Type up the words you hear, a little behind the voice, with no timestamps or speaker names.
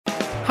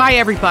Hi,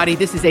 everybody.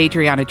 This is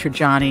Adriana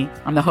Trajani.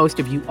 I'm the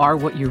host of You Are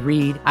What You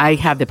Read. I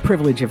have the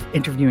privilege of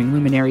interviewing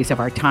luminaries of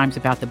our times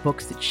about the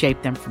books that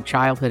shaped them from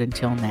childhood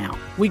until now.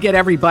 We get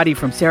everybody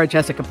from Sarah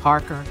Jessica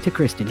Parker to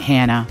Kristen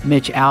Hanna,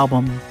 Mitch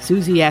Albom,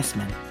 Susie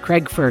Essman,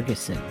 Craig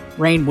Ferguson,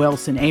 Rainn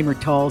Wilson, Amor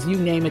Tolls, you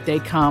name it, they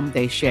come,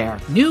 they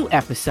share. New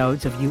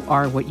episodes of You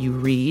Are What You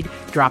Read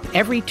drop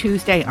every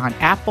Tuesday on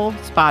Apple,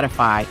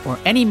 Spotify, or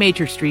any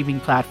major streaming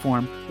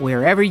platform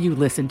wherever you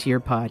listen to your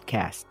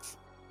podcasts.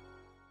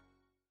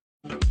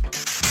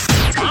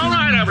 All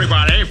right,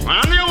 everybody,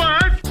 on the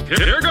alert.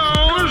 Here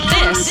goes.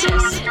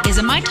 This is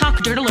a My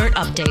Talk Dirt Alert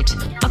update.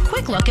 A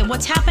quick look at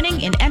what's happening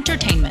in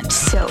entertainment.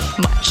 So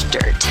much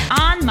dirt.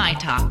 On My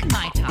Talk.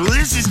 Well,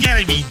 this is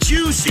gonna be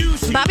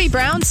juicy. Bobby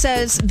Brown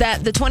says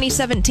that the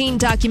 2017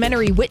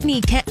 documentary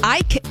Whitney, Can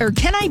I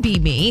Be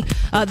Me,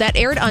 that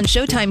aired on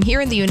Showtime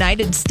here in the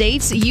United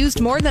States,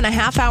 used more than a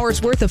half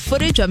hour's worth of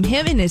footage of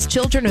him and his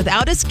children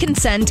without his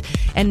consent,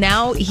 and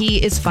now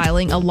he is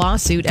filing a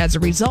lawsuit as a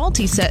result.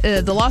 He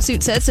said the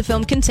lawsuit says the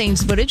film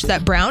contains footage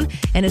that Brown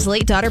and his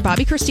late daughter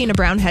Bobby Christina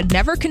Brown had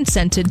never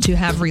consented to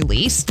have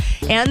released,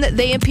 and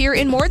they appear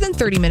in more than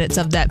 30 minutes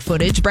of that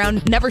footage.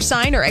 Brown never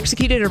signed or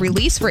executed a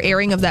release for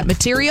airing of that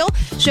material.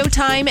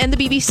 Showtime and the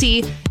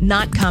BBC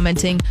not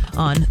commenting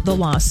on the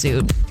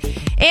lawsuit.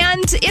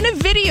 And in a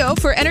video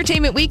for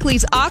Entertainment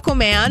Weekly's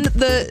AQUAMAN,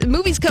 the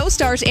movie's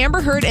co-stars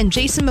Amber Heard and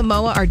Jason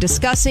Momoa are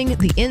discussing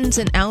the ins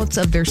and outs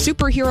of their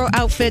superhero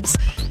outfits,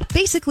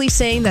 basically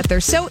saying that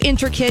they're so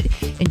intricate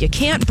and you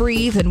can't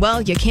breathe and,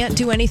 well, you can't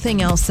do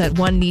anything else that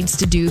one needs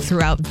to do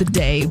throughout the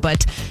day.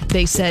 But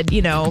they said,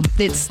 you know,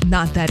 it's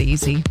not that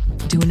easy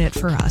doing it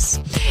for us.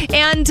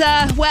 And,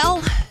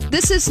 well,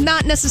 this is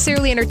not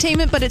necessarily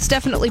entertainment, but it's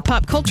definitely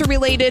pop culture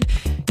related.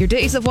 Your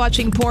days of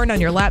watching porn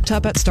on your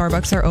laptop at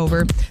Starbucks are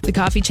over. The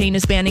coffee chain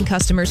is banning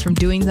customers from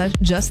doing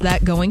just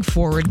that going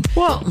forward.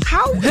 Well,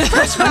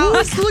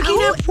 who's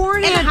looking at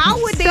porn and at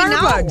how would they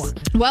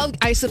Starbucks? know? Well,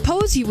 I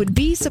suppose you would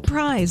be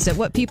surprised at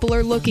what people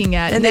are looking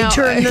at. And now, they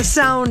turn the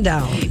sound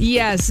down.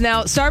 Yes.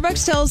 Now,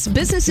 Starbucks tells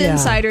Business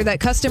Insider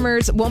that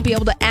customers won't be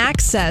able to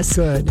access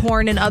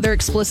porn and other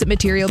explicit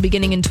material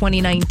beginning in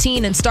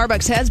 2019. And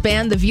Starbucks has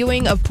banned the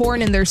viewing of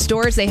porn in their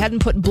stores. They hadn't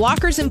put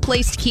blockers in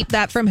place to keep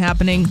that from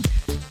happening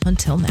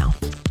until now.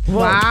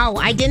 Wow,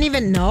 I didn't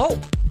even know.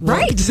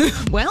 Right.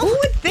 Well, who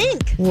would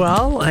think?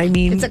 Well, I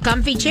mean, it's a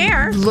comfy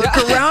chair. Look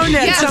around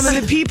at some of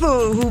the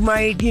people who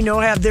might,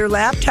 have their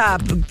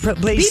laptop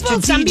placed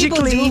strategically. Some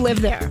people do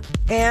live there.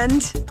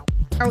 And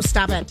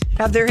stop it.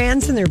 Have their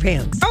hands in their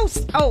pants.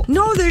 Oh.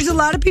 No, there's a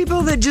lot of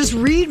people that just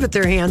read with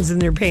their hands in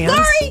their pants.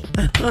 Lori!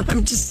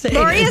 I'm just saying.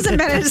 Lori hasn't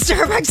been at a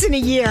Starbucks in a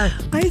year.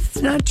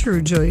 It's not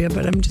true, Julia,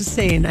 but I'm just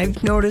saying.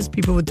 I've noticed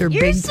people with their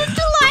big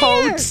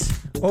coats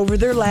over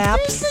their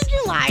laps. You're such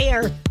a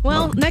liar.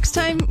 Well, next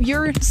time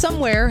you're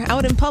somewhere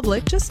out in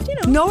public, just,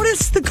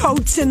 notice the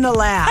coats in the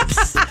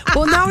laps.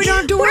 Well, now we don't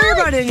have to worry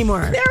about it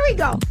anymore. There we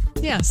go.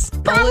 Yes.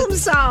 Problem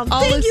solved.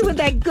 Thank you for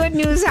that good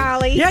news,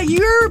 Holly. Yeah,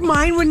 your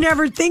mind would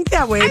never think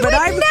that way. But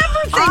I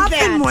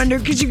often wonder,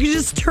 because you could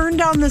just turn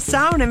down the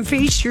sound and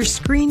face your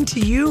screen to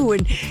you,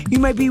 and you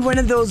might be one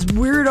of those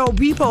weirdo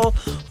people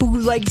who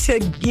like to,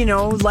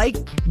 like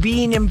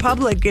being in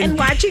public. And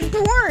watching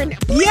porn.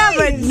 Please. Yeah,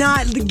 but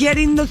not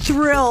getting the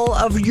thrill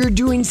of you're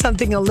doing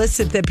something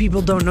illicit that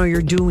people don't know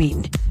you're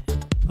doing.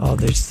 Oh,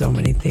 there's so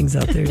many things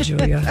out there,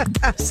 Julia.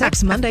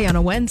 Sex Monday on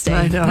a Wednesday.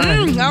 I know.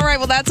 All right,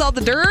 well, that's all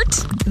the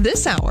dirt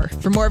this hour.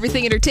 For more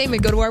Everything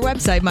Entertainment, go to our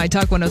website,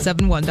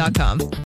 mytalk1071.com.